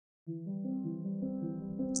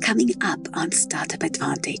Coming up on Startup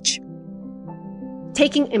Advantage.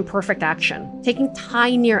 Taking imperfect action, taking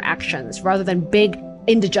tinier actions rather than big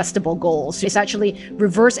indigestible goals. It's actually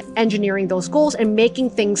reverse engineering those goals and making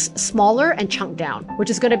things smaller and chunked down, which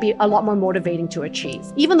is going to be a lot more motivating to achieve.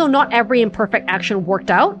 Even though not every imperfect action worked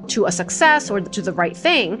out to a success or to the right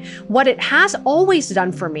thing, what it has always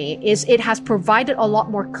done for me is it has provided a lot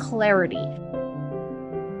more clarity.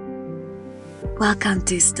 Welcome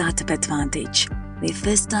to Startup Advantage, where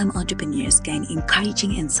first-time entrepreneurs gain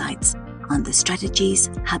encouraging insights on the strategies,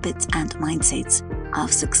 habits, and mindsets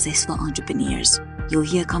of successful entrepreneurs. You'll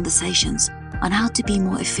hear conversations on how to be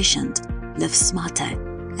more efficient, live smarter,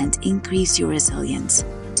 and increase your resilience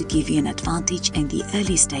to give you an advantage in the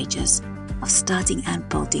early stages of starting and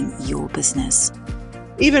building your business.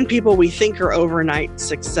 Even people we think are overnight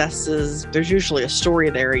successes, there's usually a story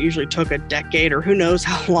there. It usually took a decade or who knows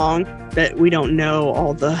how long, that we don't know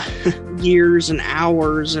all the years and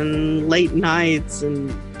hours and late nights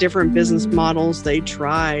and different business models they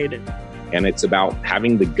tried. And it's about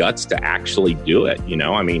having the guts to actually do it.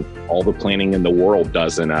 All the planning in the world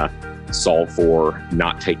doesn't solve for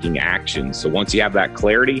not taking action. So once you have that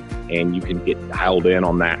clarity and you can get dialed in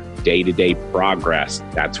on that day-to-day progress,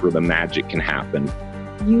 that's where the magic can happen.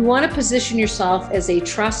 You want to position yourself as a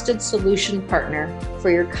trusted solution partner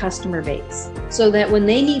for your customer base so that when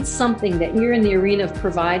they need something that you're in the arena of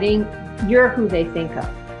providing, you're who they think of.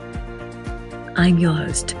 I'm your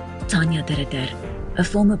host, Tanya Derader, a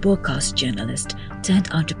former broadcast journalist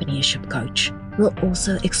turned entrepreneurship coach. We'll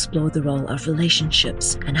also explore the role of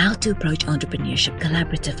relationships and how to approach entrepreneurship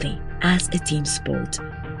collaboratively as a team sport.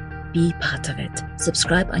 Be part of it.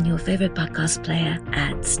 Subscribe on your favorite podcast player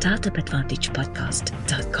at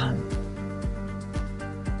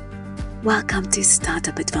startupadvantagepodcast.com. Welcome to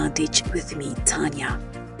Startup Advantage with me, Tanya.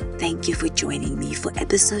 Thank you for joining me for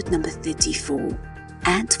episode number 34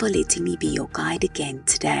 and for letting me be your guide again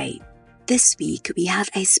today. This week, we have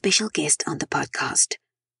a special guest on the podcast.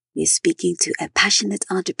 We're speaking to a passionate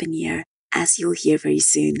entrepreneur, as you'll hear very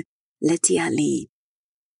soon, Lydia Lee.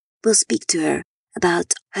 We'll speak to her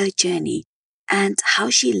about her journey and how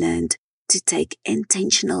she learned to take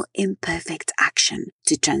intentional, imperfect action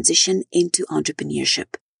to transition into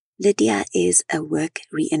entrepreneurship. Lydia is a work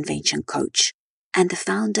reinvention coach and the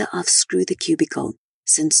founder of Screw the Cubicle.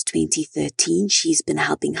 Since 2013, she's been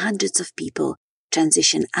helping hundreds of people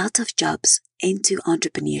transition out of jobs into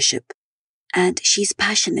entrepreneurship. And she's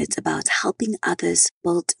passionate about helping others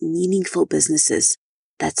build meaningful businesses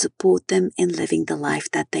that support them in living the life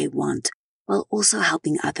that they want, while also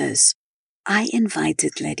helping others. I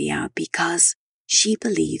invited Lydia because she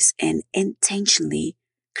believes in intentionally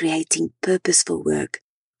creating purposeful work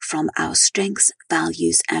from our strengths,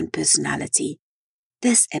 values, and personality.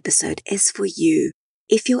 This episode is for you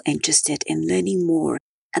if you're interested in learning more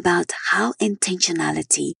about how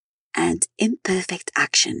intentionality and imperfect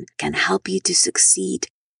action can help you to succeed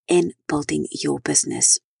in building your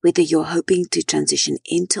business. Whether you're hoping to transition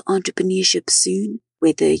into entrepreneurship soon,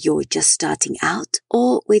 whether you're just starting out,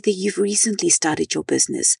 or whether you've recently started your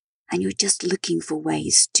business and you're just looking for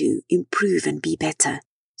ways to improve and be better,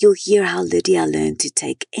 you'll hear how Lydia learned to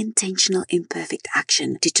take intentional, imperfect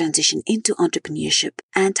action to transition into entrepreneurship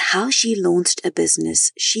and how she launched a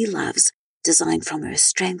business she loves, designed from her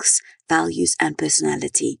strengths, values, and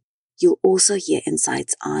personality. You'll also hear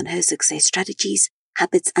insights on her success strategies,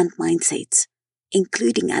 habits, and mindsets,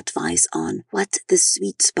 including advice on what the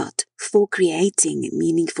sweet spot for creating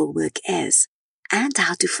meaningful work is and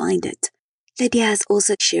how to find it. Lydia is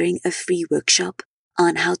also sharing a free workshop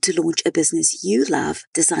on how to launch a business you love,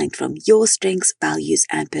 designed from your strengths, values,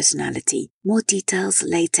 and personality. More details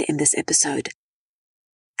later in this episode.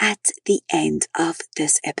 At the end of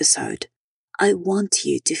this episode, I want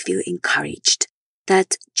you to feel encouraged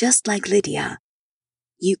that just like Lydia,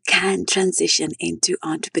 you can transition into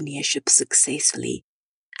entrepreneurship successfully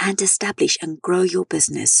and establish and grow your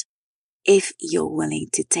business if you're willing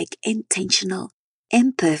to take intentional,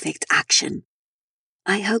 imperfect action.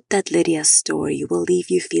 I hope that Lydia's story will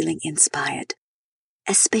leave you feeling inspired,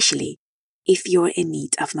 especially if you're in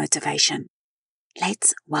need of motivation.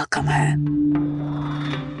 Let's welcome her.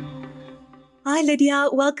 Hi, Lydia.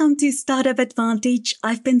 Welcome to Startup Advantage.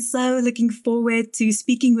 I've been so looking forward to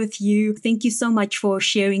speaking with you. Thank you so much for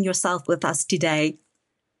sharing yourself with us today.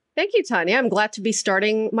 Thank you, Tanya. I'm glad to be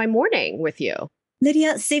starting my morning with you.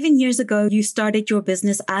 Lydia, 7 years ago, you started your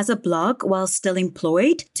business as a blog while still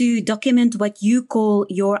employed to document what you call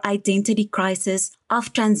your identity crisis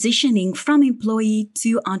of transitioning from employee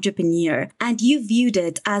to entrepreneur. And you viewed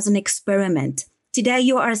it as an experiment. Today,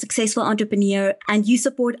 you are a successful entrepreneur and you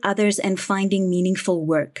support others in finding meaningful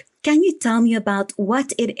work. Can you tell me about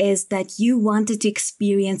what it is that you wanted to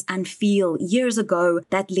experience and feel years ago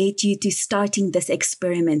that led you to starting this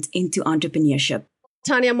experiment into entrepreneurship?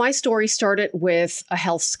 Tanya, my story started with a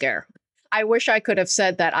health scare. I wish I could have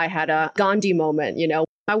said that I had a Gandhi moment,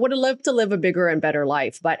 I would have loved to live a bigger and better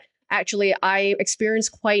life, but actually, I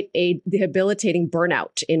experienced quite a debilitating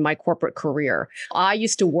burnout in my corporate career. I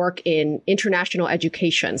used to work in international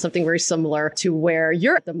education, something very similar to where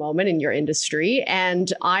you're at the moment in your industry.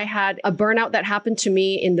 And I had a burnout that happened to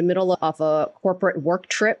me in the middle of a corporate work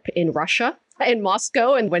trip in Russia, in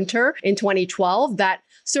Moscow in winter in 2012, that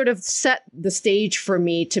sort of set the stage for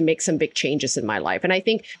me to make some big changes in my life. And I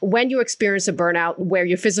think when you experience a burnout where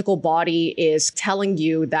your physical body is telling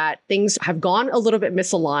you that things have gone a little bit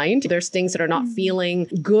misaligned, there's things that are not feeling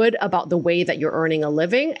good about the way that you're earning a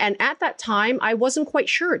living. And at that time, I wasn't quite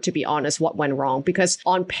sure, to be honest, what went wrong, because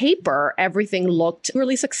on paper, everything looked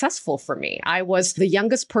really successful for me. I was the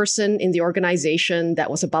youngest person in the organization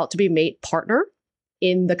that was about to be made partner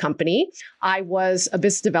in the company. I was a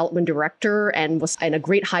business development director and was in a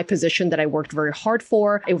great high position that I worked very hard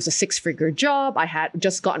for. It was a 6-figure job. I had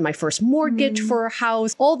just gotten my first mortgage for a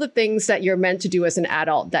house, all the things that you're meant to do as an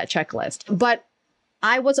adult, that checklist. But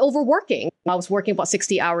I was overworking. I was working about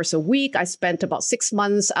 60 hours a week. I spent about 6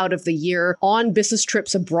 months out of the year on business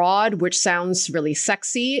trips abroad, which sounds really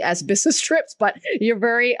sexy as business trips, but you're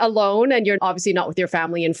very alone and you're obviously not with your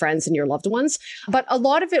family and friends and your loved ones. But a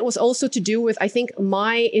lot of it was also to do with, I think,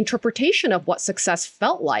 my interpretation of what success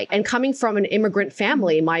felt like. And coming from an immigrant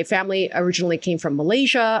family, my family originally came from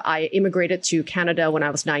Malaysia. I immigrated to Canada when I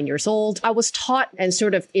was 9 years old. I was taught and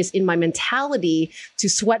sort of is in my mentality to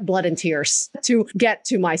sweat blood and tears to get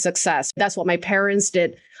to my success. That's what my parents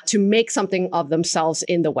did to make something of themselves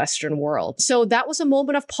in the Western world. So that was a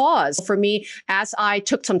moment of pause for me as I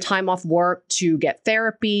took some time off work to get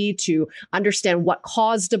therapy, to understand what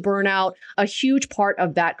caused the burnout. A huge part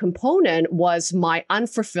of that component was my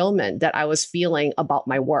unfulfillment that I was feeling about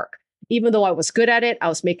my work. Even though I was good at it, I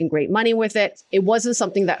was making great money with it, it wasn't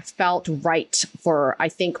something that felt right for, I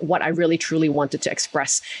think, what I really truly wanted to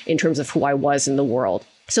express in terms of who I was in the world.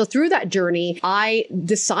 So through that journey, I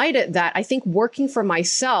decided that I think working for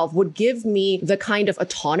myself would give me the kind of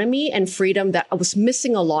autonomy and freedom that I was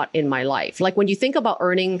missing a lot in my life. Like when you think about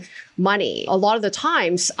earning money, a lot of the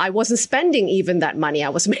times I wasn't spending even that money I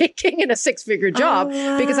was making in a 6-figure job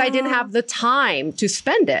because I didn't have the time to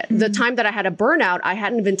spend it. The time that I had a burnout, I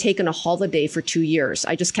hadn't even taken a holiday for 2 years.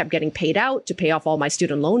 I just kept getting paid out to pay off all my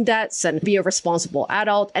student loan debts and be a responsible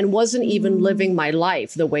adult, and wasn't even living my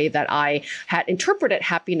life the way that I had interpreted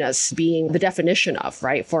happiness being the definition of,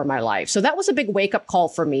 right, for my life. So that was a big wake-up call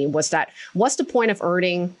for me, was that what's the point of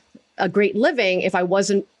earning a great living if I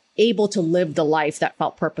wasn't able to live the life that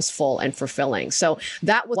felt purposeful and fulfilling? So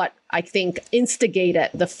that was what I think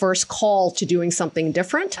instigated the first call to doing something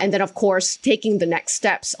different. And then, of course, taking the next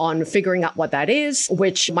steps on figuring out what that is,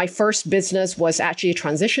 which my first business was actually a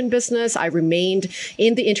transition business. I remained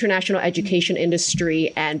in the international education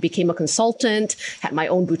industry and became a consultant, had my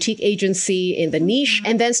own boutique agency in the niche,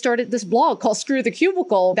 and then started this blog called Screw the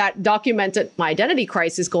Cubicle that documented my identity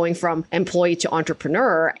crisis going from employee to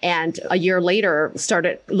entrepreneur. And a year later,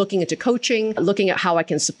 started looking into coaching, looking at how I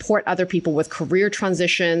can support other people with career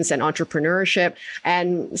transitions and entrepreneurship.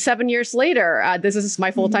 And 7 years later, this is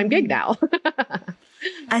my full-time gig now.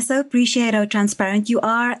 I so appreciate how transparent you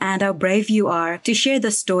are and how brave you are to share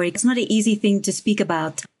the story. It's not an easy thing to speak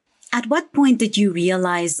about. At what point did you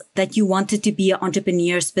realize that you wanted to be an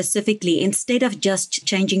entrepreneur specifically instead of just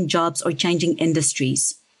changing jobs or changing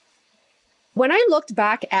industries? When I looked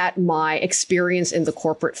back at my experience in the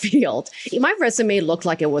corporate field, my resume looked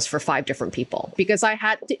like it was for 5 different people because I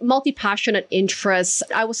had multi-passionate interests.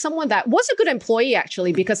 I was someone that was a good employee,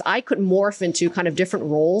 actually, because I could morph into kind of different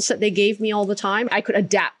roles that they gave me all the time. I could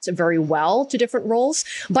adapt very well to different roles,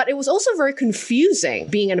 but it was also very confusing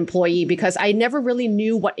being an employee because I never really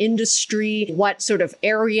knew what industry, what sort of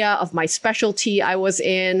area of my specialty I was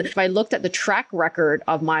in. If I looked at the track record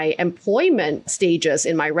of my employment stages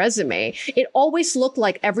in my resume, it always looked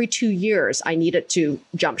like every 2 years I needed to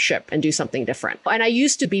jump ship and do something different. And I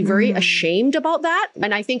used to be very ashamed about that.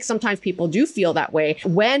 And I think sometimes people do feel that way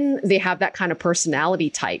when they have that kind of personality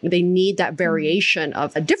type. They need that variation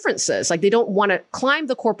of differences. Like they don't want to climb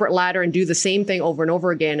the corporate ladder and do the same thing over and over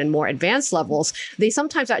again in more advanced levels. They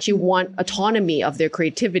sometimes actually want autonomy of their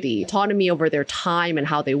creativity, autonomy over their time and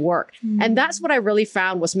how they work. And that's what I really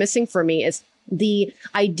found was missing for me is the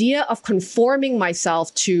idea of conforming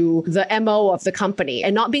myself to the MO of the company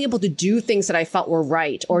and not being able to do things that I felt were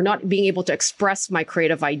right or not being able to express my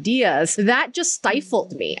creative ideas, that just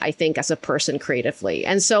stifled me, I think, as a person creatively.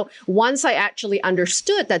 And so once I actually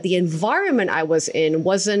understood that the environment I was in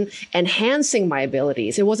wasn't enhancing my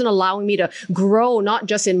abilities, it wasn't allowing me to grow, not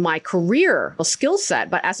just in my career skill set,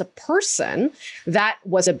 but as a person, that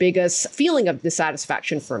was the biggest feeling of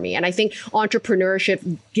dissatisfaction for me. And I think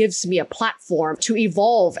entrepreneurship gives me a platform to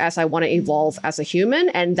evolve as I want to evolve as a human,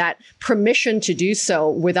 and that permission to do so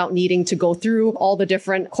without needing to go through all the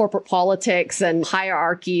different corporate politics and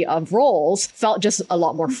hierarchy of roles felt just a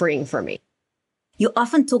lot more freeing for me. You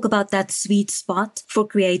often talk about that sweet spot for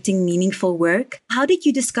creating meaningful work. How did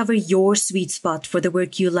you discover your sweet spot for the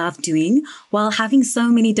work you love doing while having so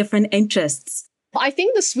many different interests? I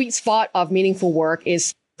think the sweet spot of meaningful work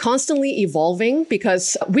is constantly evolving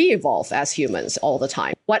because we evolve as humans all the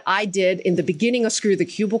time. What I did in the beginning of Screw the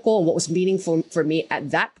Cubicle and what was meaningful for me at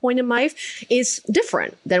that point in my life is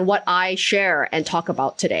different than what I share and talk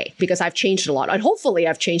about today because I've changed a lot. And hopefully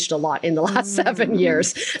I've changed a lot in the last 7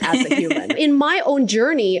 years as a human. In my own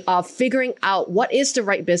journey of figuring out what is the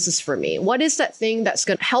right business for me, what is that thing that's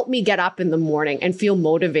going to help me get up in the morning and feel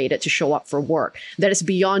motivated to show up for work that is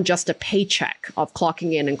beyond just a paycheck of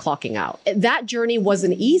clocking in and clocking out. That journey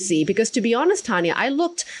wasn't easy because, to be honest, Tanya, I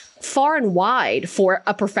looked far and wide for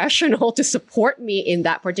a professional to support me in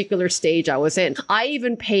that particular stage I was in. I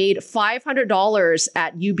even paid $500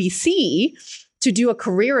 at UBC to do a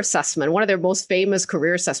career assessment, one of their most famous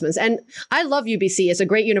career assessments. And I love UBC. It's a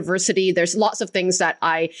great university. There's lots of things that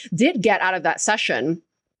I did get out of that session.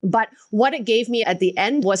 But what it gave me at the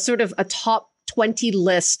end was sort of a top 20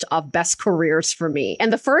 list of best careers for me.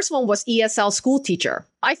 And the first one was ESL school teacher.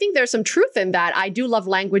 I think there's some truth in that. I do love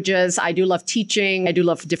languages. I do love teaching. I do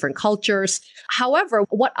love different cultures. However,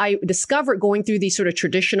 what I discovered going through these sort of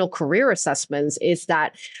traditional career assessments is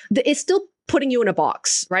that it's still putting you in a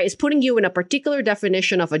box, right? It's putting you in a particular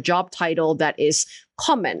definition of a job title that is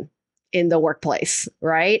common in the workplace,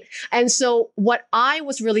 right? And so what I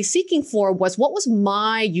was really seeking for was what was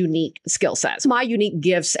my unique skill sets, my unique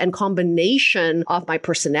gifts and combination of my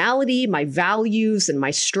personality, my values, and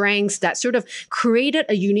my strengths that sort of created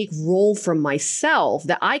a unique role for myself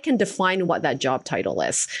that I can define what that job title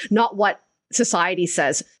is, not what society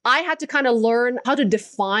says. I had to kind of learn how to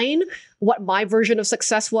define what my version of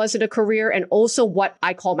success was in a career and also what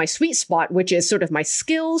I call my sweet spot, which is sort of my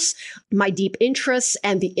skills, my deep interests,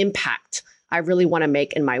 and the impact I really want to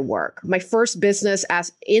make in my work. My first business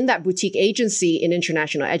as in that boutique agency in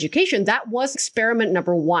international education, that was experiment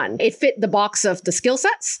number one. It fit the box of the skill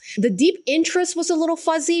sets. The deep interest was a little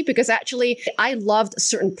fuzzy because actually I loved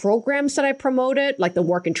certain programs that I promoted, like the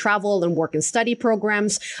work and travel and work and study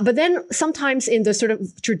programs. But then sometimes in the sort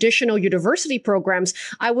of traditional university programs,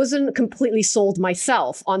 I wasn't completely sold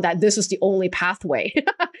myself on that this was the only pathway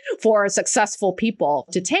for successful people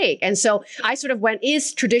to take. And so I sort of went,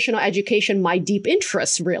 is traditional education my deep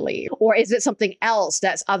interest really? Or is it something else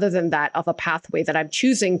that's other than that of a pathway that I'm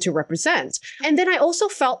choosing to represent? And then I also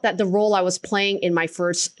felt that the role I was playing in my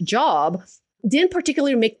first job didn't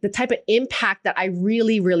particularly make the type of impact that I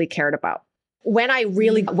really, really cared about. When I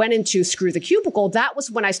really went into Screw the Cubicle, that was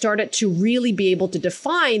when I started to really be able to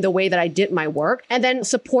define the way that I did my work and then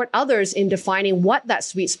support others in defining what that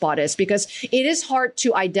sweet spot is, because it is hard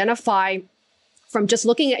to identify from just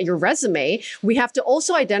looking at your resume. We have to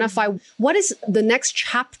also identify what is the next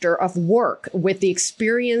chapter of work with the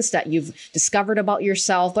experience that you've discovered about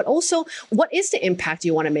yourself, but also what is the impact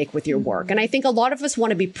you want to make with your work. And I think a lot of us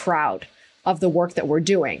want to be proud of the work that we're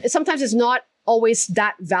doing. Sometimes it's not always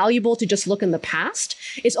that valuable to just look in the past.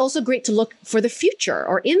 It's also great to look for the future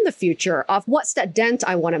or in the future of what's that dent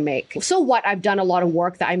I want to make. So what, I've done a lot of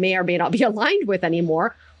work that I may or may not be aligned with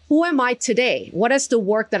anymore. Who am I today? What has the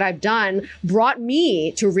work that I've done brought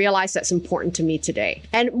me to realize that's important to me today?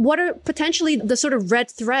 And what are potentially the sort of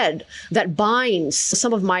red thread that binds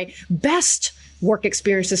some of my best work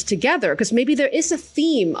experiences together? Because maybe there is a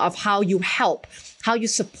theme of how you help, how you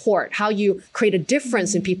support, how you create a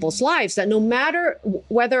difference in people's lives, that no matter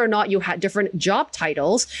whether or not you had different job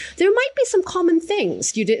titles, there might be some common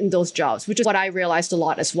things you did in those jobs, which is what I realized a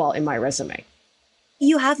lot as well in my resume.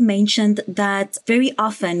 You have mentioned that very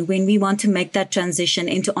often when we want to make that transition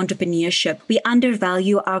into entrepreneurship, we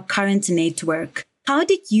undervalue our current network. How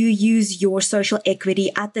did you use your social equity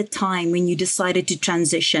at the time when you decided to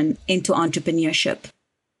transition into entrepreneurship?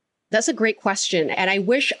 That's a great question. And I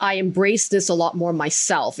wish I embraced this a lot more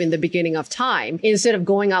myself in the beginning of time, instead of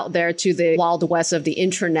going out there to the wild west of the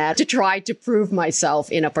internet to try to prove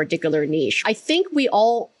myself in a particular niche. I think we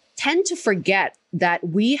all tend to forget that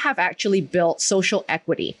we have actually built social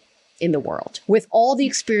equity in the world with all the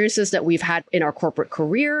experiences that we've had in our corporate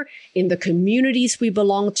career, in the communities we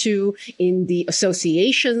belong to, in the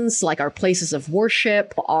associations like our places of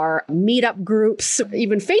worship, our meetup groups,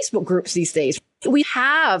 even Facebook groups these days. We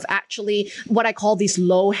have actually what I call these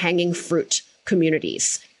low-hanging fruit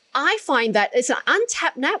communities. I find that it's an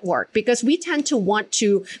untapped network because we tend to want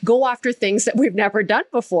to go after things that we've never done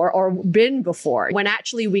before or been before, when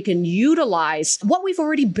actually we can utilize what we've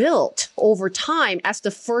already built over time as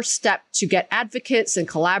the first step to get advocates and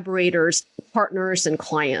collaborators, partners and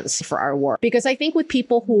clients for our work. Because I think with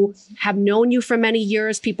people who have known you for many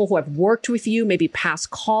years, people who have worked with you, maybe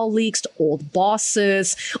past colleagues, old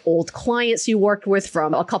bosses, old clients you worked with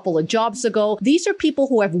from a couple of jobs ago, these are people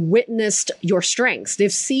who have witnessed your strengths.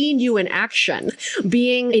 They've seen you in action,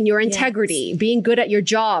 being in your integrity, being good at your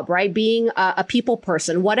job, right? Being a people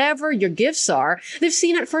person, whatever your gifts are, they've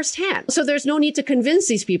seen it firsthand. So there's no need to convince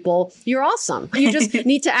these people you're awesome. You just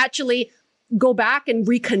need to actually go back and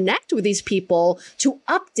reconnect with these people to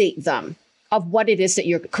update them of what it is that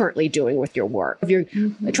you're currently doing with your work. If you're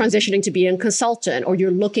transitioning to be a consultant, or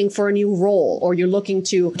you're looking for a new role, or you're looking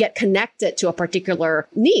to get connected to a particular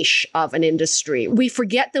niche of an industry, we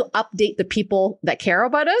forget to update the people that care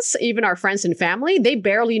about us, even our friends and family. They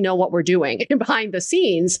barely know what we're doing behind the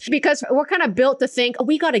scenes because we're kind of built to think,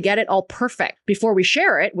 we got to get it all perfect before we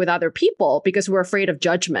share it with other people because we're afraid of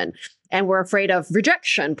judgment. And we're afraid of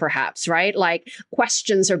rejection, perhaps, right? Like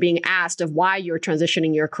questions are being asked of why you're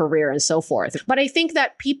transitioning your career and so forth. But I think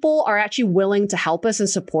that people are actually willing to help us and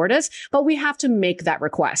support us, but we have to make that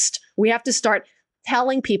request. We have to start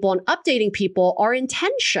telling people and updating people our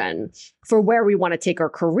intention for where we want to take our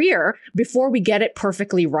career before we get it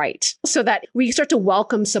perfectly right, so that we start to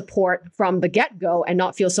welcome support from the get-go and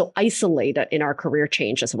not feel so isolated in our career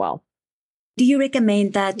change as well. Do you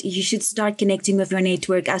recommend that you should start connecting with your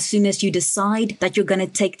network as soon as you decide that you're going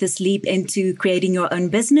to take this leap into creating your own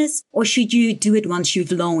business? Or should you do it once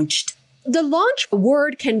you've launched? The launch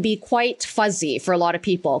word can be quite fuzzy for a lot of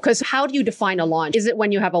people, because how do you define a launch? Is it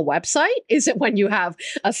when you have a website? Is it when you have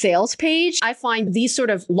a sales page? I find these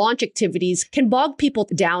sort of launch activities can bog people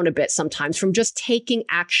down a bit sometimes from just taking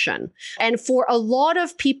action. And for a lot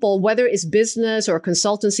of people, whether it's business or a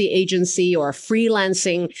consultancy agency or a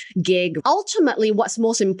freelancing gig, ultimately what's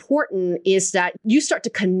most important is that you start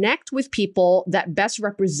to connect with people that best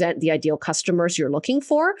represent the ideal customers you're looking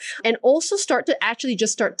for, and also start to actually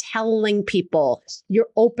just start telling people you're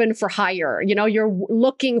open for hire. You know, you're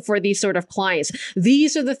looking for these sort of clients.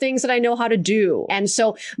 These are the things that I know how to do. And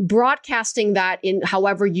so broadcasting that in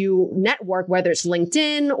however you network, whether it's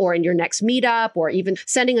LinkedIn or in your next meetup, or even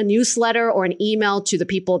sending a newsletter or an email to the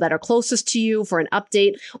people that are closest to you for an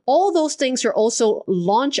update. All those things are also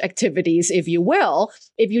launch activities, if you will.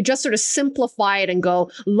 If you just sort of simplify it and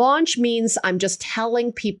go, launch means I'm just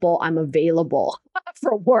telling people I'm available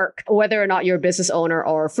for work, whether or not you're a business owner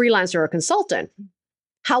or a freelancer or a consultant.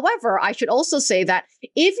 However, I should also say that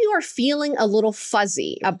if you are feeling a little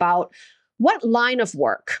fuzzy about what line of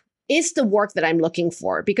work is the work that I'm looking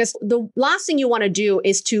for, because the last thing you want to do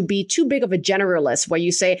is to be too big of a generalist where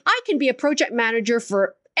you say, I can be a project manager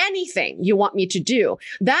for anything you want me to do.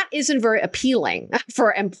 That isn't very appealing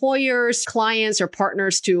for employers, clients, or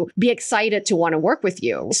partners to be excited to want to work with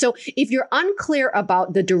you. So if you're unclear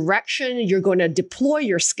about the direction you're going to deploy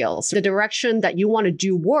your skills, the direction that you want to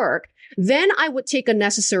do work, then I would take a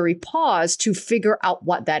necessary pause to figure out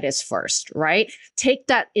what that is first, right? Take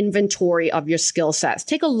that inventory of your skill sets.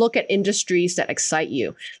 Take a look at industries that excite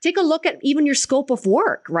you. Take a look at even your scope of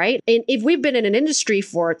work, right? And if we've been in an industry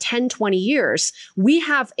for 10, 20 years, we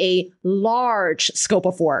have a large scope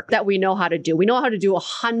of work that we know how to do. We know how to do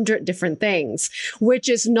 100 different things, which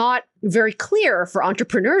is not very clear for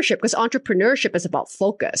entrepreneurship, because entrepreneurship is about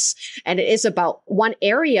focus, and it is about one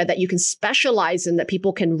area that you can specialize in that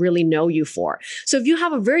people can really know you for. So if you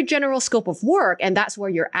have a very general scope of work and that's where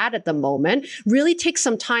you're at the moment, really take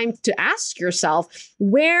some time to ask yourself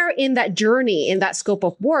where in that journey, in that scope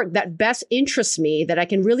of work that best interests me, that I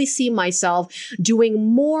can really see myself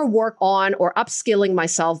doing more work on, or upskilling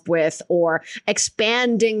myself with, or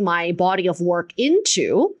expanding my body of work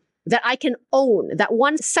into, that I can own that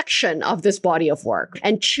one section of this body of work,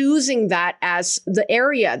 and choosing that as the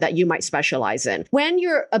area that you might specialize in. When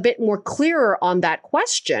you're a bit more clearer on that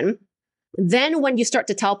question, then when you start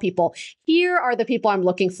to tell people, here are the people I'm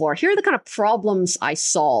looking for, here are the kind of problems I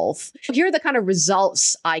solve, here are the kind of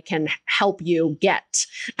results I can help you get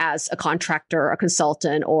as a contractor, a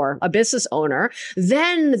consultant, or a business owner,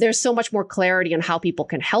 then there's so much more clarity on how people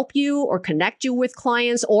can help you or connect you with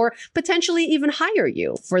clients, or potentially even hire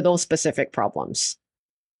you for those specific problems.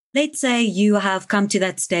 Let's say you have come to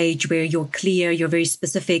that stage where you're clear, you're very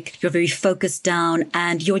specific, you're very focused down,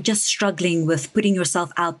 and you're just struggling with putting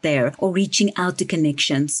yourself out there or reaching out to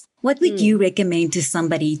connections. What would you recommend to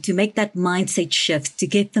somebody to make that mindset shift to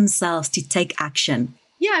get themselves to take action?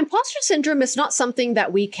 Yeah, imposter syndrome is not something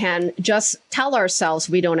that we can just tell ourselves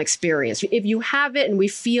we don't experience. If you have it and we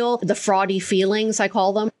feel the fraudy feelings, I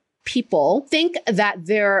call them, people think that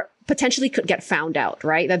they're potentially could get found out,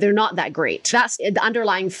 right? That they're not that great. That's the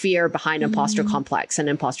underlying fear behind imposter complex and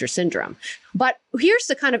imposter syndrome. But here's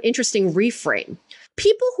the kind of interesting reframe.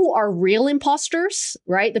 People who are real imposters,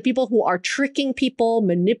 right? The people who are tricking people,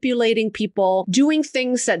 manipulating people, doing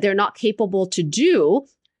things that they're not capable to do,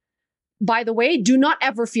 by the way, do not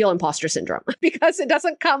ever feel imposter syndrome because it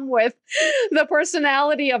doesn't come with the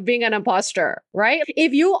personality of being an imposter, right?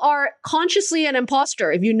 If you are consciously an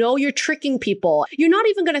imposter, if you know you're tricking people, you're not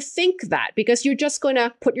even going to think that because you're just going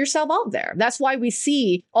to put yourself out there. That's why we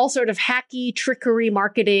see all sort of hacky trickery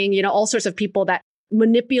marketing, all sorts of people that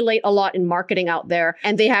manipulate a lot in marketing out there.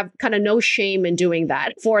 And they have kind of no shame in doing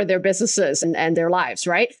that for their businesses and their lives,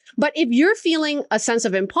 right? But if you're feeling a sense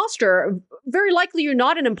of imposter, very likely you're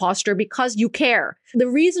not an imposter because you care. The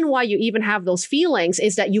reason why you even have those feelings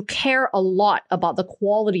is that you care a lot about the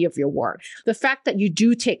quality of your work, the fact that you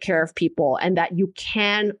do take care of people and that you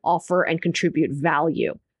can offer and contribute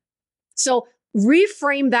value. So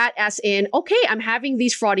reframe that as in, okay, I'm having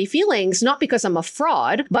these fraudy feelings, not because I'm a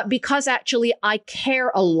fraud, but because actually I care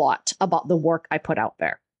a lot about the work I put out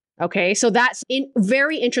there. Okay, so that's a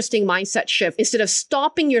very interesting mindset shift. Instead of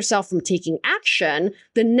stopping yourself from taking action,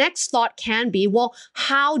 the next thought can be, well,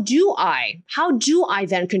 how do I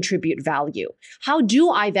then contribute value? How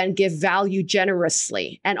do I then give value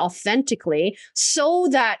generously and authentically so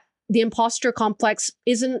that the imposter complex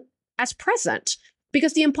isn't as present?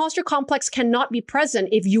 Because the imposter complex cannot be present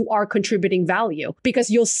if you are contributing value, because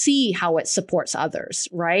you'll see how it supports others,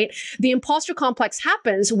 right? The imposter complex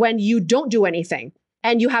happens when you don't do anything.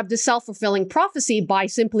 And you have this self-fulfilling prophecy by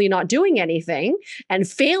simply not doing anything and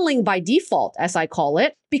failing by default, as I call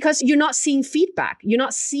it, because you're not seeing feedback. You're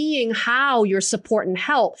not seeing how your support and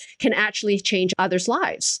help can actually change others'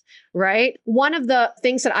 lives, right? One of the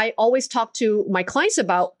things that I always talk to my clients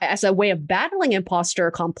about as a way of battling imposter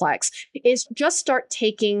complex is just start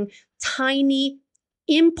taking tiny,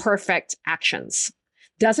 imperfect actions.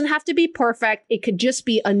 Doesn't have to be perfect. It could just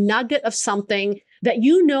be a nugget of something that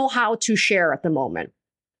you know how to share at the moment.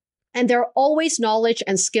 And there are always knowledge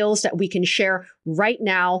and skills that we can share right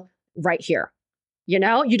now, right here. You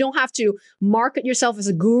don't have to market yourself as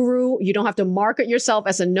a guru. You don't have to market yourself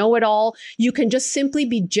as a know-it-all. You can just simply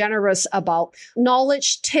be generous about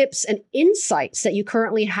knowledge, tips, and insights that you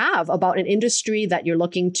currently have about an industry that you're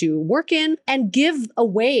looking to work in and give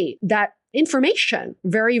away that information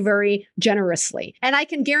very, very generously. And I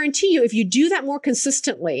can guarantee you, if you do that more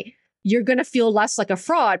consistently, you're going to feel less like a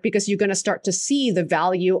fraud because you're going to start to see the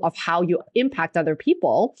value of how you impact other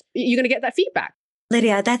people. You're going to get that feedback.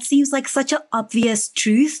 Lydia, that seems like such an obvious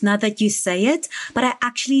truth now that you say it, but I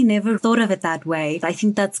actually never thought of it that way. I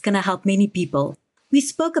think that's going to help many people. We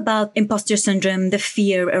spoke about imposter syndrome, the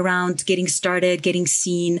fear around getting started, getting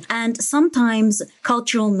seen, and sometimes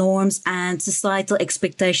cultural norms and societal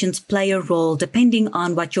expectations play a role depending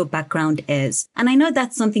on what your background is. And I know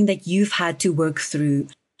that's something that you've had to work through.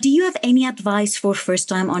 Do you have any advice for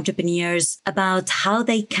first-time entrepreneurs about how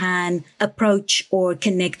they can approach or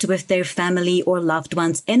connect with their family or loved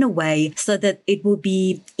ones in a way so that it will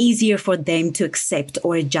be easier for them to accept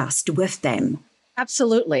or adjust with them?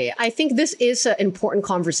 Absolutely. I think this is an important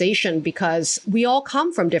conversation because we all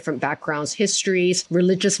come from different backgrounds, histories,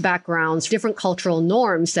 religious backgrounds, different cultural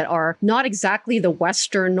norms that are not exactly the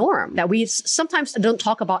Western norm that we sometimes don't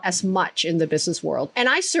talk about as much in the business world. And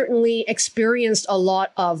I certainly experienced a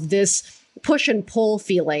lot of this push and pull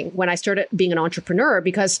feeling when I started being an entrepreneur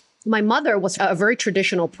because my mother was a very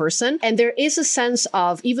traditional person. And there is a sense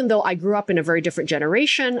of, even though I grew up in a very different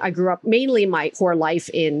generation, I grew up mainly my core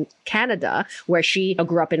life in Canada, where she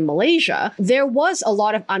grew up in Malaysia, there was a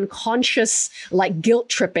lot of unconscious guilt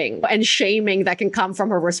tripping and shaming that can come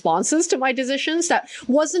from her responses to my decisions that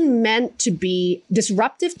wasn't meant to be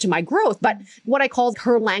disruptive to my growth, but what I called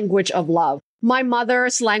her language of love. My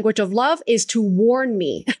mother's language of love is to warn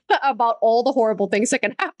me about all the horrible things that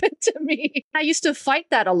can happen to me. I used to fight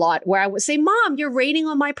that a lot where I would say, Mom, you're raining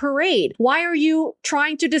on my parade. Why are you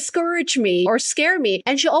trying to discourage me or scare me?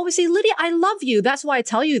 And she'll always say, Lydia, I love you. That's why I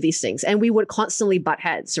tell you these things. And we would constantly butt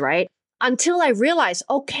heads, right? Until I realized,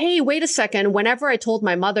 okay, wait a second. Whenever I told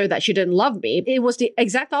my mother that she didn't love me, it was the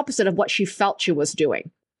exact opposite of what she felt she was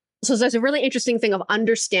doing. So there's a really interesting thing of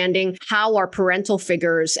understanding how our parental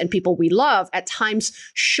figures and people we love at times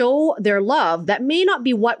show their love that may not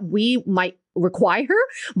be what we might require,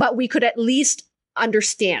 but we could at least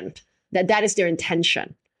understand that that is their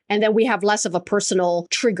intention. And then we have less of a personal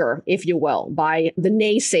trigger, if you will, by the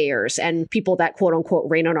naysayers and people that quote unquote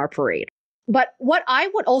rain on our parade. But what I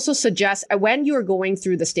would also suggest when you're going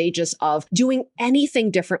through the stages of doing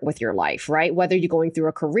anything different with your life, right? Whether you're going through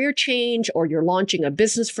a career change or you're launching a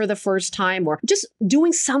business for the first time or just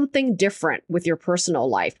doing something different with your personal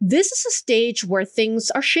life, this is a stage where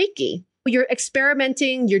things are shaky. You're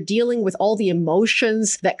experimenting, you're dealing with all the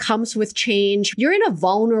emotions that comes with change. You're in a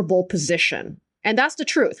vulnerable position. And that's the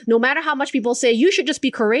truth. No matter how much people say you should just be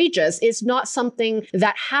courageous, it's not something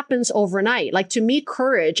that happens overnight. Like to me,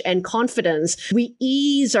 courage and confidence, we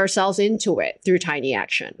ease ourselves into it through tiny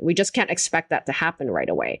action. We just can't expect that to happen right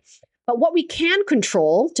away. But what we can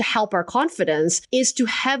control to help our confidence is to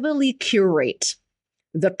heavily curate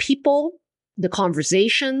the people, the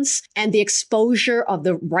conversations, and the exposure of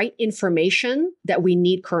the right information that we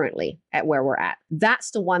need currently at where we're at.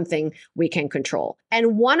 That's the one thing we can control.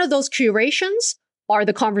 And one of those curations are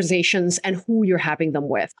the conversations and who you're having them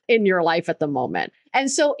with in your life at the moment.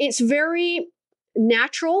 And so it's very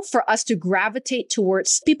natural for us to gravitate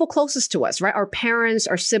towards people closest to us, right? Our parents,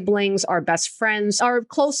 our siblings, our best friends, our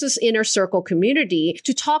closest inner circle community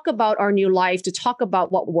to talk about our new life, to talk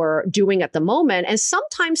about what we're doing at the moment. And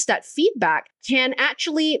sometimes that feedback can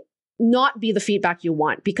actually not be the feedback you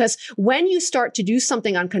want, because when you start to do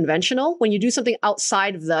something unconventional, when you do something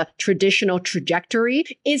outside of the traditional trajectory,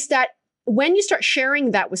 is that when you start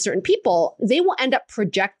sharing that with certain people, they will end up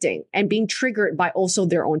projecting and being triggered by also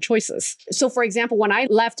their own choices. So for example, when I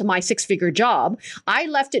left my 6-figure job, I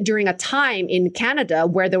left it during a time in Canada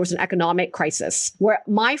where there was an economic crisis, where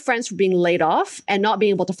my friends were being laid off and not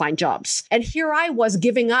being able to find jobs. And here I was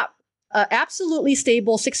giving up an absolutely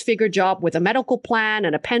stable 6-figure job with a medical plan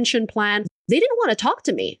and a pension plan. They didn't want to talk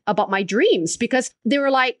to me about my dreams because they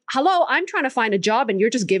were like, hello, I'm trying to find a job and you're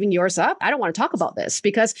just giving yours up. I don't want to talk about this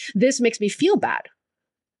because this makes me feel bad.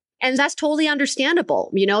 And that's totally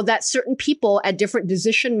understandable, that certain people at different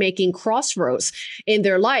decision-making crossroads in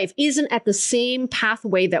their life isn't at the same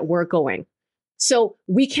pathway that we're going. So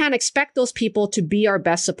we can't expect those people to be our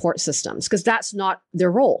best support systems because that's not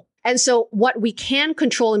their role. And so what we can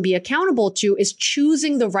control and be accountable to is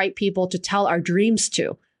choosing the right people to tell our dreams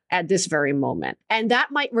to at this very moment. And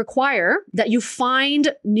that might require that you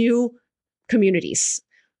find new communities,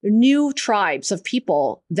 new tribes of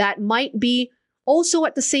people that might be also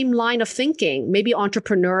at the same line of thinking, maybe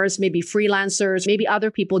entrepreneurs, maybe freelancers, maybe other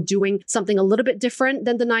people doing something a little bit different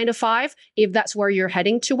than the 9-to-5, if that's where you're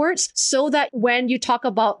heading towards, so that when you talk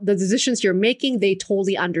about the decisions you're making, they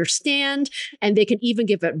totally understand and they can even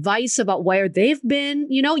give advice about where they've been.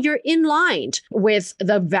 You're in line with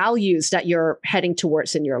the values that you're heading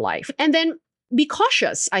towards in your life. And then be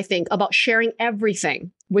cautious, I think, about sharing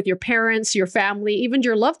everything with your parents, your family, even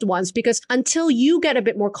your loved ones, because until you get a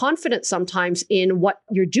bit more confident sometimes in what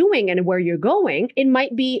you're doing and where you're going, it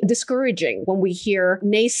might be discouraging when we hear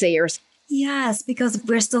naysayers. Yes, because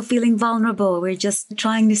we're still feeling vulnerable. We're just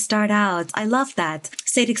trying to start out. I love that.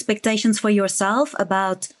 Set expectations for yourself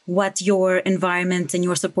about what your environment and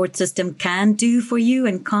your support system can do for you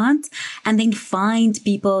and can't. And then find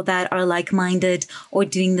people that are like-minded or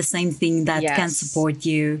doing the same thing that can support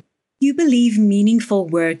you. You believe meaningful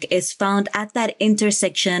work is found at that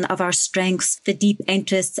intersection of our strengths, the deep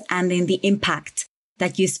interests, and then the impact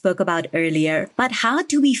that you spoke about earlier. But how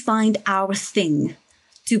do we find our thing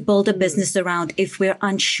to build a business around if we're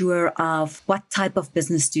unsure of what type of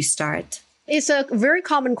business to start? It's a very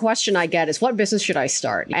common question I get is, what business should I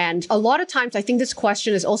start? And a lot of times, I think this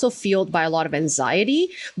question is also fueled by a lot of anxiety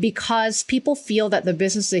because people feel that the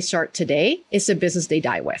business they start today is the business they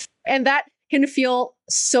die with. And that can feel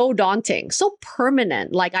so daunting, so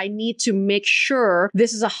permanent. Like I need to make sure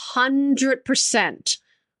this is 100%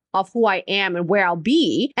 of who I am and where I'll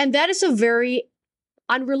be. And that is a very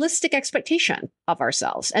unrealistic expectation of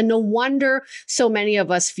ourselves. And no wonder so many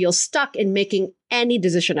of us feel stuck in making any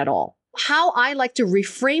decision at all. How I like to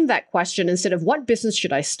reframe that question instead of what business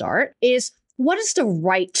should I start is, what is the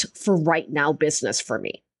right for right now business for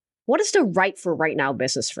me? What is the right for right now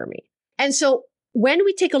business for me? And so when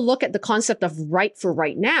we take a look at the concept of right for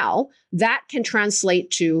right now, that can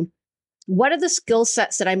translate to, what are the skill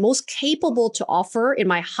sets that I'm most capable to offer in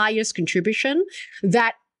my highest contribution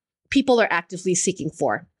that people are actively seeking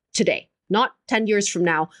for today, not 10 years from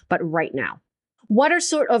now, but right now? What are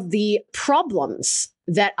sort of the problems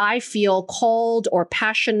that I feel called or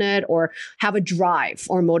passionate or have a drive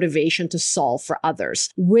or motivation to solve for others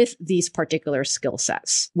with these particular skill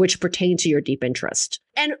sets, which pertain to your deep interest.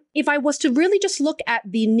 And if I was to really just look at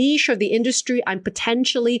the niche or the industry I'm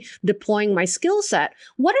potentially deploying my skill set,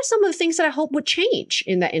 what are some of the things that I hope would change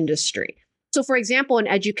in that industry? So for example, in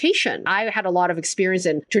education, I had a lot of experience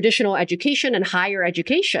in traditional education and higher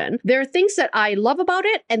education. There are things that I love about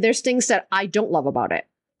it, and there's things that I don't love about it.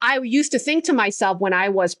 I used to think to myself when I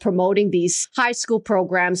was promoting these high school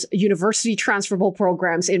programs, university transferable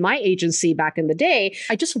programs in my agency back in the day,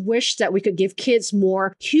 I just wish that we could give kids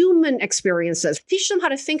more human experiences, teach them how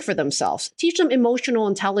to think for themselves, teach them emotional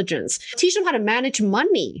intelligence, teach them how to manage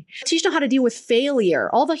money, teach them how to deal with failure,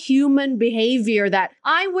 all the human behavior that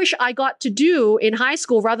I wish I got to do in high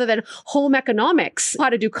school rather than home economics, how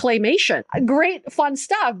to do claymation. Great fun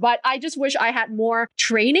stuff, but I just wish I had more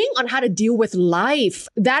training on how to deal with life.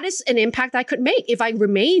 That is an impact I could make if I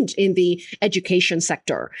remained in the education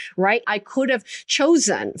sector, right? I could have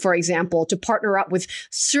chosen, for example, to partner up with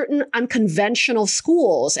certain unconventional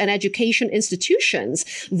schools and education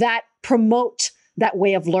institutions that promote that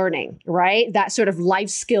way of learning, right? That sort of life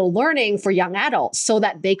skill learning for young adults so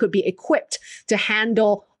that they could be equipped to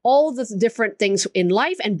handle all the different things in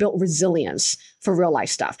life and build resilience for real life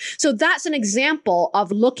stuff. So that's an example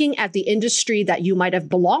of looking at the industry that you might have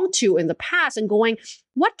belonged to in the past and going,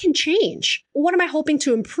 what can change? What am I hoping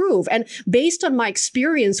to improve? And based on my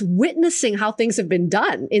experience witnessing how things have been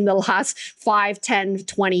done in the last 5, 10,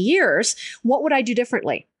 20 years, what would I do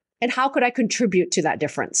differently? And how could I contribute to that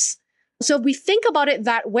difference? So if we think about it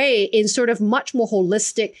that way in sort of much more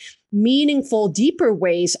holistic, meaningful, deeper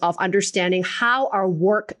ways of understanding how our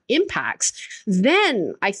work impacts,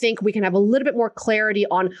 then I think we can have a little bit more clarity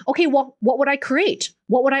on, okay, well, what would I create?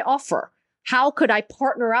 What would I offer? How could I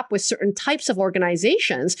partner up with certain types of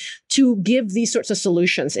organizations to give these sorts of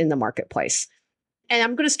solutions in the marketplace? And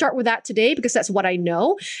I'm going to start with that today because that's what I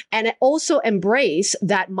know. And I also embrace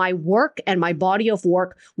that my work and my body of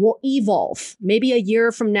work will evolve. Maybe a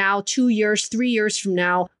year from now, 2 years, 3 years from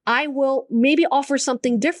now, I will maybe offer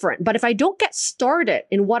something different. But if I don't get started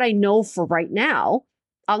in what I know for right now,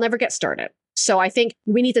 I'll never get started. So I think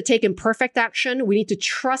we need to take imperfect action. We need to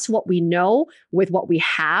trust what we know with what we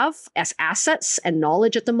have as assets and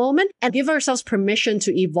knowledge at the moment and give ourselves permission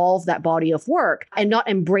to evolve that body of work and not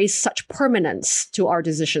embrace such permanence to our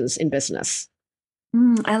decisions in business.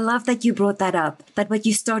 I love that you brought that up, that what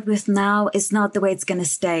you start with now is not the way it's going to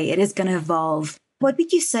stay. It is going to evolve. What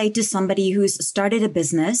would you say to somebody who's started a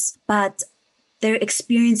business, but they're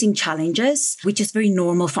experiencing challenges, which is very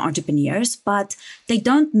normal for entrepreneurs, but they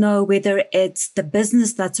don't know whether it's the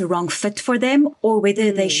business that's a wrong fit for them or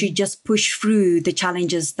whether they should just push through the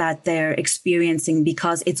challenges that they're experiencing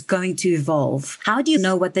because it's going to evolve? How do you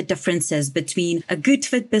know what the difference is between a good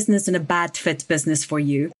fit business and a bad fit business for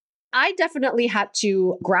you? I definitely had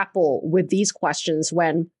to grapple with these questions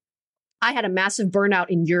when I had a massive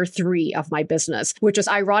burnout in year 3 of my business, which was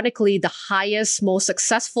ironically the highest, most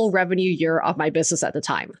successful revenue year of my business at the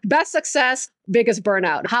time. Best success, biggest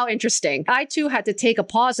burnout. How interesting. I too had to take a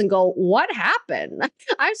pause and go, what happened?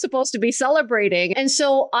 I'm supposed to be celebrating. And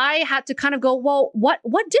so I had to kind of go, well,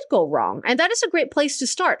 what did go wrong? And that is a great place to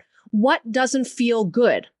start. What doesn't feel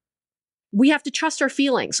good? We have to trust our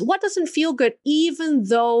feelings. What doesn't feel good, even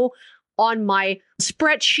though on my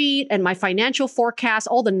spreadsheet and my financial forecast,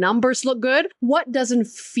 all the numbers look good? What doesn't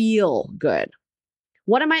feel good?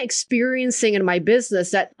 What am I experiencing in my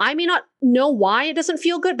business that I may not know why it doesn't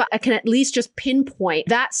feel good, but I can at least just pinpoint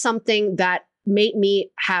that's something that made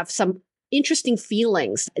me have some interesting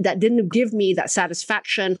feelings that didn't give me that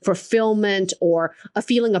satisfaction, fulfillment, or a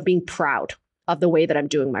feeling of being proud of the way that I'm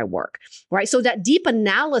doing my work, right? So that deep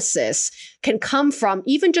analysis can come from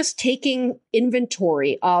even just taking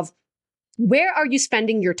inventory of where are you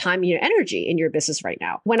spending your time and your energy in your business right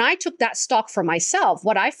now? When I took that stock for myself,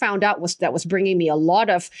 what I found out was that was bringing me a lot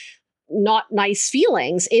of not nice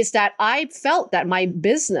feelings is that I felt that my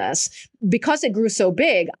business, because it grew so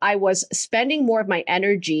big, I was spending more of my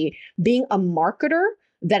energy being a marketer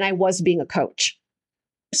than I was being a coach.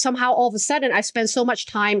 Somehow, all of a sudden, I spent so much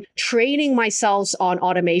time training myself on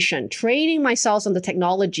automation, training myself on the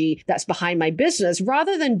technology that's behind my business,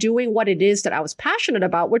 rather than doing what it is that I was passionate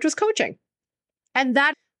about, which was coaching. And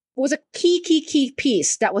that was a key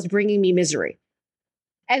piece that was bringing me misery.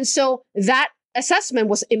 And so that assessment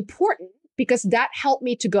was important because that helped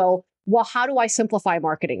me to go, well, how do I simplify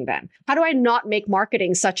marketing then? How do I not make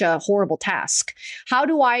marketing such a horrible task? How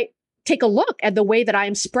do I take a look at the way that I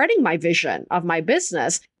am spreading my vision of my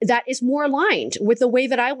business that is more aligned with the way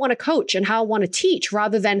that I want to coach and how I want to teach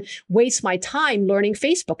rather than waste my time learning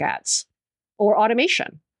Facebook ads or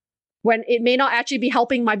automation when it may not actually be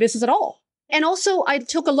helping my business at all. And also, I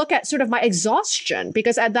took a look at sort of my exhaustion,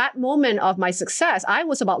 because at that moment of my success, I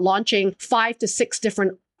was about launching 5 to 6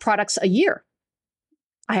 different products a year.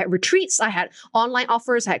 I had retreats, I had online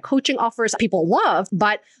offers, I had coaching offers people loved,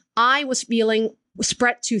 but I was feeling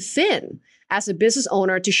spread too thin as a business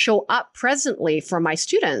owner to show up presently for my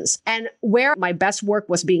students. And where my best work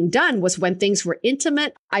was being done was when things were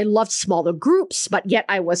intimate. I loved smaller groups, but yet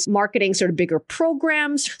I was marketing sort of bigger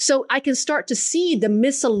programs. So I can start to see the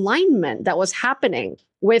misalignment that was happening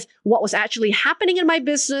with what was actually happening in my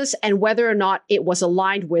business and whether or not it was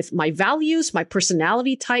aligned with my values, my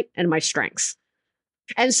personality type, and my strengths.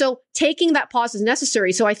 And so taking that pause is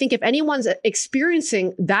necessary. So I think if anyone's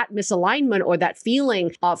experiencing that misalignment or that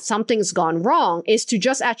feeling of something's gone wrong, is to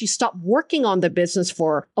just actually stop working on the business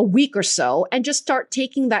for a week or so and just start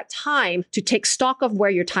taking that time to take stock of where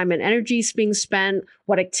your time and energy is being spent.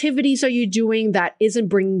 What activities are you doing that isn't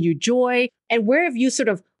bringing you joy? And where have you sort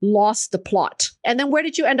of lost the plot? And then where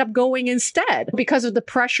did you end up going instead because of the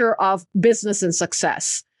pressure of business and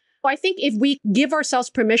success? I think if we give ourselves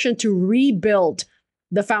permission to rebuild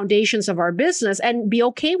the foundations of our business and be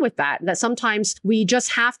okay with that sometimes we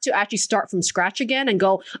just have to actually start from scratch again and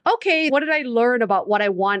go, okay, what did I learn about what I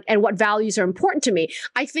want and what values are important to me?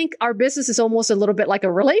 I think our business is almost a little bit like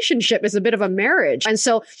a relationship. It's a bit of a marriage. And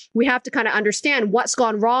so we have to kind of understand what's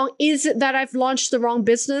gone wrong. Is it that I've launched the wrong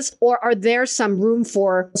business, or are there some room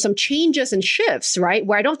for some changes and shifts, right?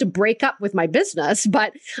 Where I don't have to break up with my business,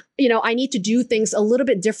 but I need to do things a little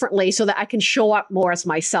bit differently so that I can show up more as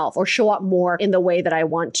myself or show up more in the way that I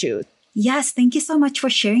want to. Yes, thank you so much for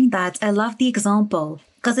sharing that. I love the example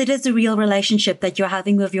because it is a real relationship that you're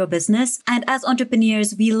having with your business. And as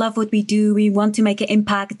entrepreneurs, we love what we do. We want to make an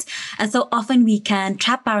impact. And so often we can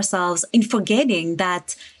trap ourselves in forgetting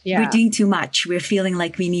that we're doing too much. We're feeling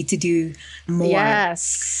like we need to do more.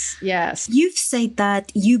 Yes. You've said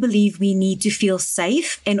that you believe we need to feel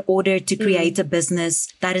safe in order to create a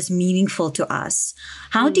business that is meaningful to us.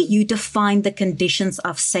 How do you define the conditions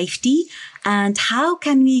of safety, and how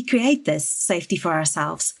can we create this safety for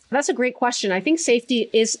ourselves? That's a great question. I think safety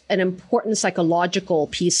is an important psychological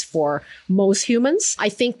piece for most humans. I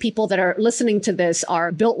think people that are listening to this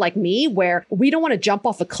are built like me, where we don't want to jump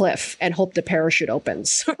off a cliff and hope the parachute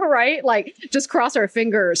opens, right? Like just cross our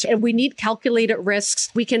fingers. And we need calculated risks.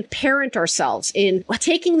 We can parent ourselves in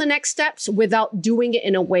taking the next steps without doing it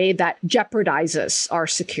in a way that jeopardizes our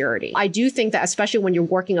security. I do think that especially when you're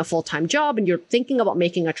working a full-time job and you're thinking about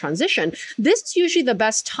making a transition, this is usually the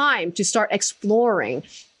best time to start exploring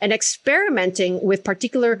and experimenting with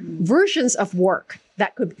particular versions of work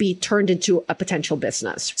that could be turned into a potential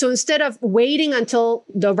business. So instead of waiting until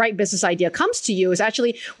the right business idea comes to you, is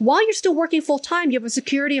actually while you're still working full time, you have a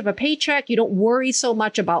security of a paycheck. You don't worry so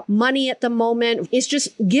much about money at the moment. It's just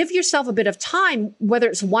give yourself a bit of time, whether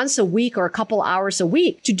it's once a week or a couple hours a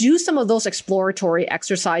week, to do some of those exploratory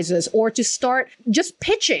exercises or to start just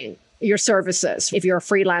pitching your services, if you're a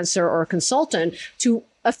freelancer or a consultant, to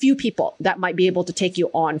a few people that might be able to take you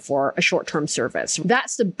on for a short-term service.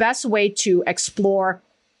 That's the best way to explore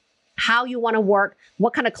how you want to work,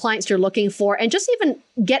 what kind of clients you're looking for, and just even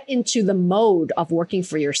get into the mode of working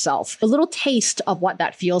for yourself. A little taste of what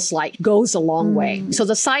that feels like goes a long way. So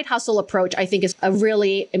the side hustle approach, I think, is a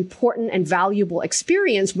really important and valuable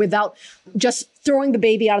experience without just throwing the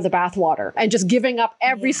baby out of the bathwater and just giving up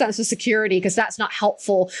every sense of security, because that's not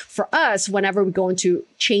helpful for us whenever we go into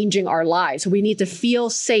changing our lives. We need to feel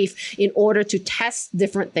safe in order to test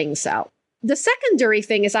different things out. The secondary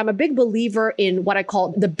thing is I'm a big believer in what I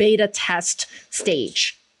call the beta test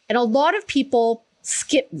stage. And a lot of people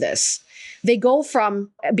skip this. They go from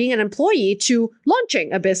being an employee to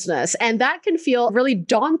launching a business. And that can feel really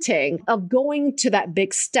daunting of going to that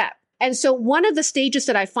big step. And so one of the stages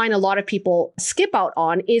that I find a lot of people skip out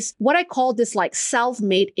on is what I call this like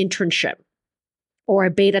self-made internship, or a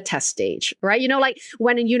beta test stage, right? Like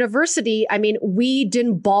when in university, we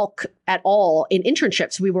didn't balk at all in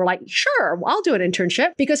internships. We were like, sure, I'll do an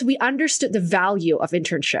internship, because we understood the value of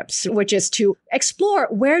internships, which is to explore,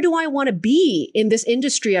 where do I want to be in this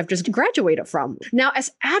industry I've just graduated from? Now,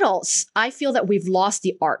 as adults, I feel that we've lost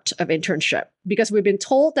the art of internship, because we've been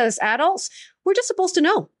told that as adults, we're just supposed to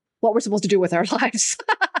know what we're supposed to do with our lives.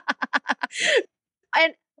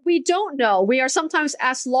 And We don't know. We are sometimes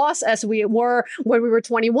as lost as we were when we were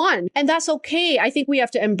 21. And that's okay. I think we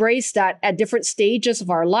have to embrace that at different stages of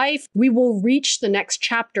our life. We will reach the next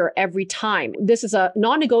chapter every time. This is a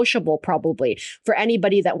non-negotiable probably for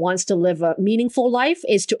anybody that wants to live a meaningful life,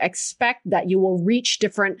 is to expect that you will reach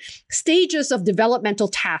different stages of developmental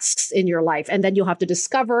tasks in your life. And then you'll have to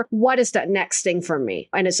discover, what is that next thing for me?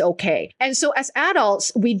 And it's okay. And so as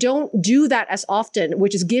adults, we don't do that as often,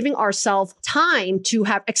 which is giving ourselves time to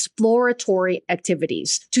have exploratory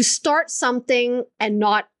activities, to start something and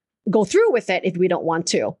not go through with it if we don't want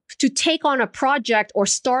to take on a project or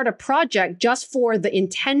start a project just for the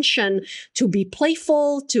intention to be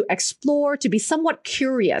playful, to explore, to be somewhat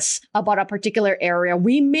curious about a particular area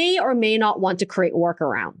we may or may not want to create work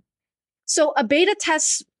around. So a beta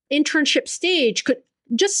test internship stage could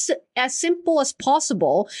just as simple as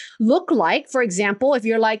possible look like, for example, if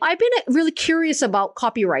you're like, I've been really curious about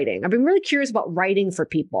copywriting. I've been really curious about writing for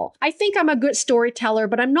people. I think I'm a good storyteller,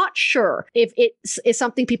 but I'm not sure if it is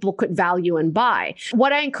something people could value and buy.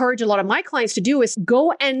 What I encourage a lot of my clients to do is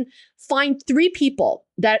go and find 3 people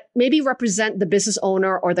that maybe represent the business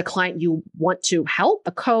owner or the client you want to help,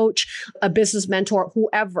 a coach, a business mentor,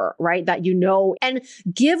 whoever, right, that you know, and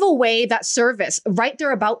give away that service. Write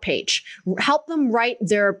their about page, help them write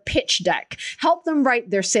their pitch deck, help them write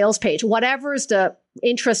their sales page, whatever is the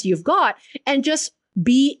interest you've got, and just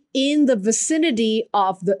be in the vicinity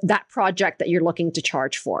of that project that you're looking to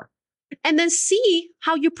charge for. And then see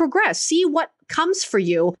how you progress, see what comes for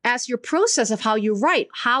you as your process of how you write,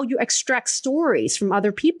 how you extract stories from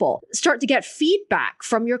other people. Start to get feedback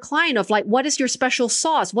from your client of like, what is your special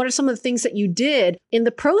sauce? What are some of the things that you did in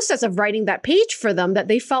the process of writing that page for them that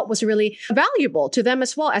they felt was really valuable to them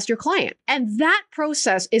as well as your client? And that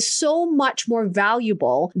process is so much more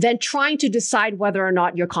valuable than trying to decide whether or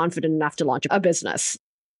not you're confident enough to launch a business.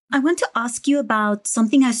 I want to ask you about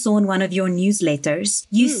something I saw in one of your newsletters.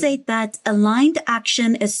 You said that aligned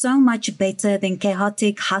action is so much better than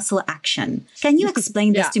chaotic hustle action. Can you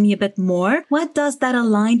explain this to me a bit more? What does that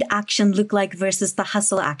aligned action look like versus the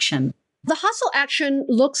hustle action? The hustle action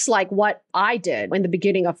looks like what I did in the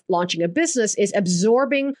beginning of launching a business, is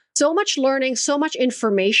absorbing so much learning, so much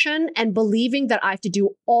information, and believing that I have to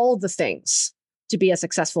do all the things to be a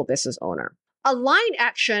successful business owner. Aligned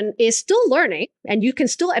action is still learning and you can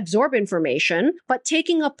still absorb information, but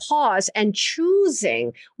taking a pause and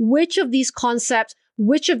choosing which of these concepts,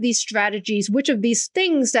 which of these strategies, which of these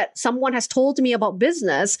things that someone has told me about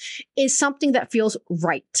business is something that feels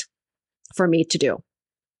right for me to do.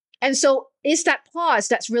 And so it's that pause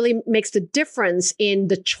that really makes the difference in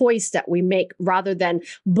the choice that we make rather than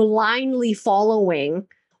blindly following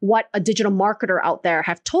what a digital marketer out there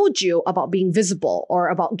have told you about being visible or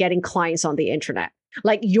about getting clients on the internet.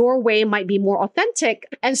 Like your way might be more authentic.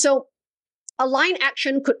 And so aligned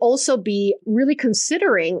action could also be really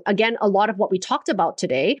considering, again, a lot of what we talked about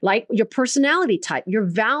today, like your personality type, your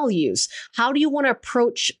values. How do you want to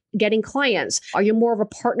approach getting clients? Are you more of a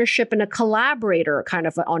partnership and a collaborator kind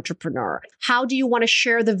of an entrepreneur? How do you want to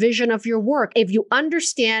share the vision of your work? If you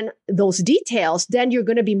understand those details, then you're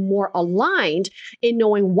going to be more aligned in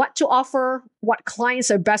knowing what to offer, what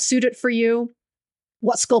clients are best suited for you,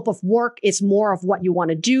 what scope of work is more of what you want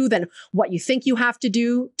to do than what you think you have to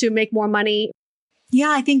do to make more money. Yeah,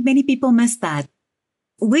 I think many people miss that.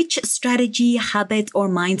 Which strategy, habit, or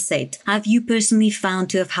mindset have you personally found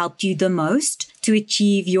to have helped you the most to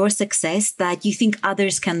achieve your success that you think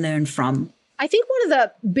others can learn from? I think one of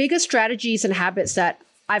the biggest strategies and habits that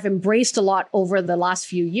I've embraced a lot over the last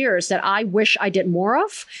few years that I wish I did more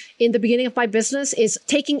of in the beginning of my business is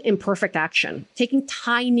taking imperfect action, taking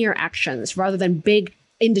tinier actions rather than big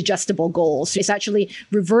indigestible goals. It's actually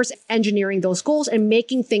reverse engineering those goals and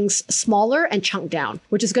making things smaller and chunked down,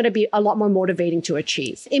 which is going to be a lot more motivating to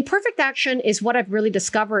achieve. Imperfect action is what I've really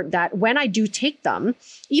discovered that when I do take them,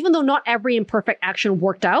 even though not every imperfect action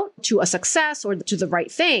worked out to a success or to the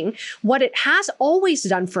right thing, what it has always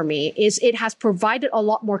done for me is it has provided a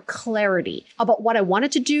lot more clarity about what I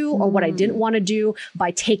wanted to do or what I didn't want to do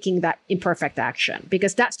by taking that imperfect action.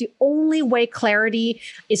 Because that's the only way clarity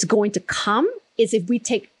is going to come, is if we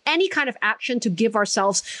take any kind of action to give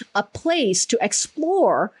ourselves a place to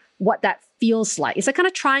explore what that feels like. It's like kind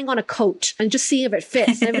of trying on a coat and just seeing if it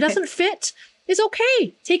fits. And if it doesn't fit, it's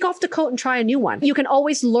okay. Take off the coat and try a new one. You can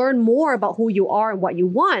always learn more about who you are and what you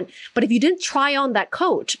want. But if you didn't try on that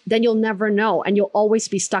coat, then you'll never know. And you'll always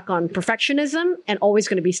be stuck on perfectionism and always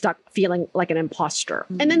going to be stuck feeling like an imposter.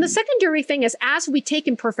 And then the secondary thing is, as we take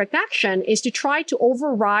imperfect action, is to try to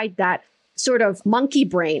override that sort of monkey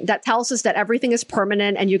brain that tells us that everything is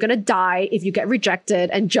permanent and you're going to die if you get rejected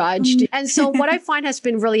and judged. And so what I find has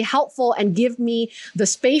been really helpful and give me the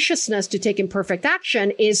spaciousness to take imperfect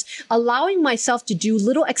action is allowing myself to do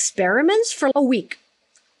little experiments for a week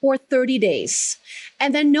or 30 days.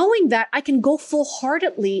 And then knowing that I can go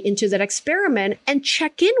full-heartedly into that experiment and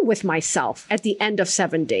check in with myself at the end of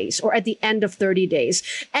 7 days or at the end of 30 days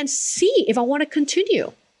and see if I want to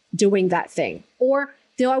continue doing that thing, or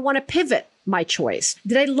do I want to pivot my choice?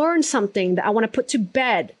 Did I learn something that I want to put to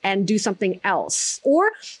bed and do something else?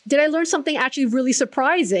 Or did I learn something actually really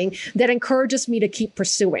surprising that encourages me to keep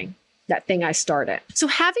pursuing that thing I started? So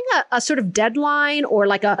having a sort of deadline or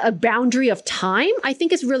like a boundary of time, I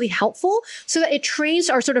think is really helpful so that it trains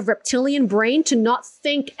our sort of reptilian brain to not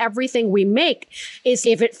think everything we make is,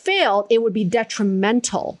 if it failed, it would be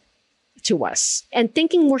detrimental to us, and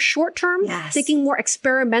thinking more short term, thinking more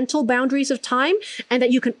experimental boundaries of time, and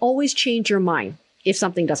that you can always change your mind if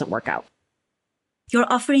something doesn't work out. You're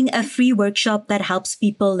offering a free workshop that helps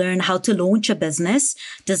people learn how to launch a business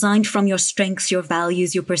designed from your strengths, your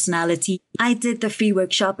values, your personality. I did the free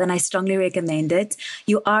workshop and I strongly recommend it.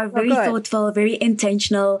 You are very thoughtful, very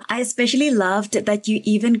intentional. I especially loved that you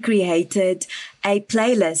even created a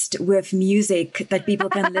playlist with music that people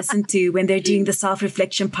can listen to when they're doing the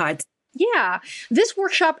self-reflection part. Yeah, this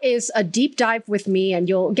workshop is a deep dive with me, and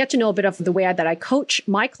you'll get to know a bit of the way that I coach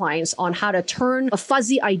my clients on how to turn a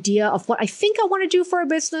fuzzy idea of what I think I want to do for a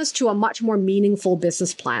business to a much more meaningful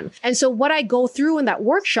business plan. And so what I go through in that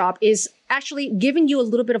workshop is actually giving you a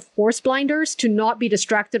little bit of horse blinders to not be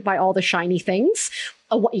distracted by all the shiny things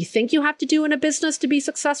of what you think you have to do in a business to be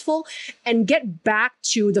successful, and get back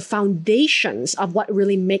to the foundations of what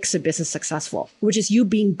really makes a business successful, which is you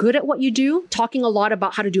being good at what you do, talking a lot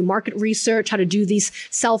about how to do market research, how to do these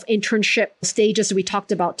self-internship stages that we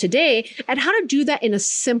talked about today, and how to do that in a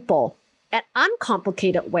simple and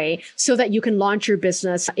uncomplicated way so that you can launch your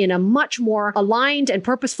business in a much more aligned and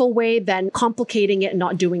purposeful way than complicating it and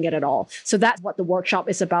not doing it at all. So that's what the workshop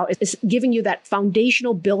is about, is giving you that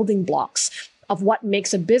foundational building blocks of what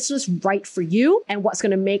makes a business right for you and what's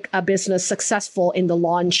going to make a business successful in the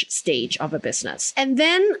launch stage of a business. And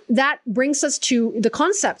then that brings us to the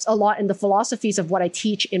concepts a lot in the philosophies of what I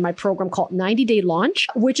teach in my program called 90-Day Launch,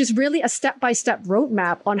 which is really a step-by-step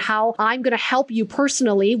roadmap on how I'm going to help you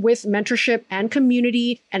personally with mentorship and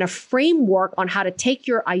community and a framework on how to take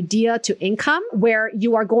your idea to income, where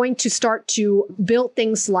you are going to start to build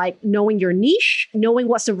things like knowing your niche, knowing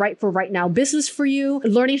what's the right for right now business for you,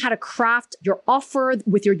 learning how to craft your offer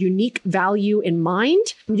with your unique value in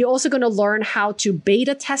mind. You're also going to learn how to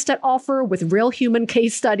beta test that offer with real human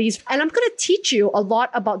case studies. And I'm going to teach you a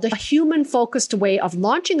lot about the human focused way of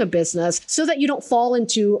launching a business so that you don't fall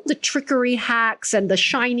into the trickery hacks and the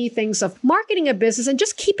shiny things of marketing a business, and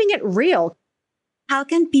just keeping it real. How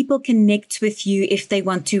can people connect with you if they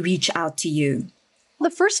want to reach out to you? The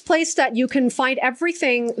first place that you can find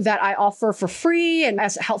everything that I offer for free and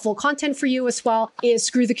as helpful content for you as well is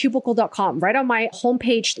screwthecubicle.com. Right on my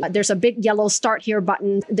homepage, there's a big yellow Start Here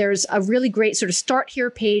button. There's a really great sort of Start Here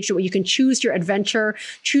page where you can choose your adventure,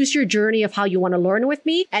 choose your journey of how you want to learn with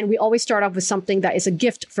me. And we always start off with something that is a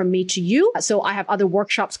gift from me to you. So I have other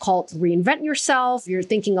workshops called Reinvent Yourself. You're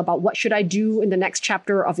thinking about what should I do in the next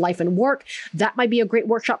chapter of life and work. That might be a great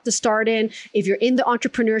workshop to start in. If you're in the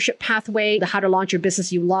entrepreneurship pathway, the How to Launch Your Business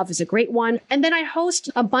You Love is a great one. And then I host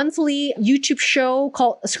a monthly YouTube show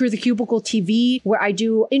called Screw the Cubicle TV, where I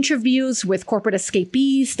do interviews with corporate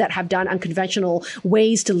escapees that have done unconventional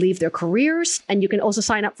ways to leave their careers. And you can also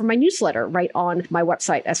sign up for my newsletter right on my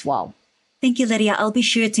website as well. Thank you, Lydia. I'll be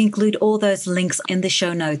sure to include all those links in the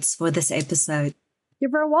show notes for this episode. You're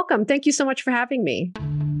very welcome. Thank you so much for having me.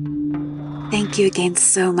 Thank you again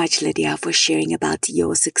so much, Lydia, for sharing about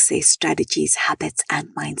your success strategies, habits, and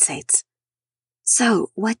mindsets. So,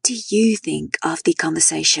 what do you think of the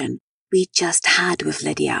conversation we just had with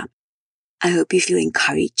Lydia? I hope you feel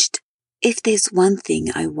encouraged. If there's one thing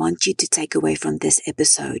I want you to take away from this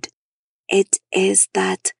episode, it is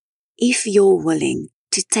that if you're willing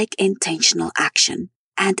to take intentional action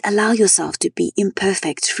and allow yourself to be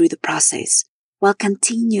imperfect through the process while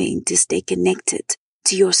continuing to stay connected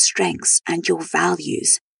to your strengths and your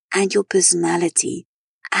values and your personality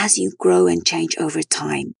as you grow and change over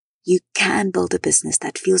time, you can build a business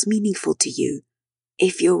that feels meaningful to you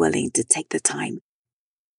if you're willing to take the time.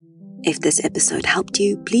 If this episode helped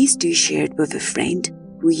you, please do share it with a friend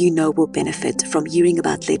who you know will benefit from hearing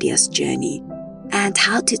about Lydia's journey and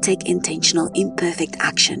how to take intentional, imperfect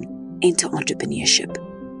action into entrepreneurship.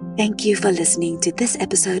 Thank you for listening to this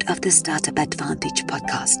episode of the Startup Advantage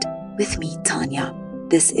podcast with me, Tanya.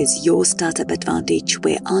 This is your startup advantage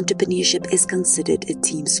where entrepreneurship is considered a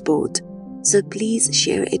team sport. So please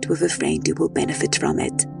share it with a friend who will benefit from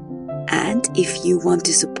it. And if you want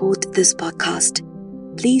to support this podcast,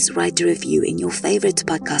 please write a review in your favorite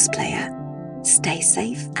podcast player. Stay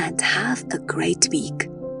safe and have a great week.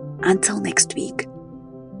 Until next week.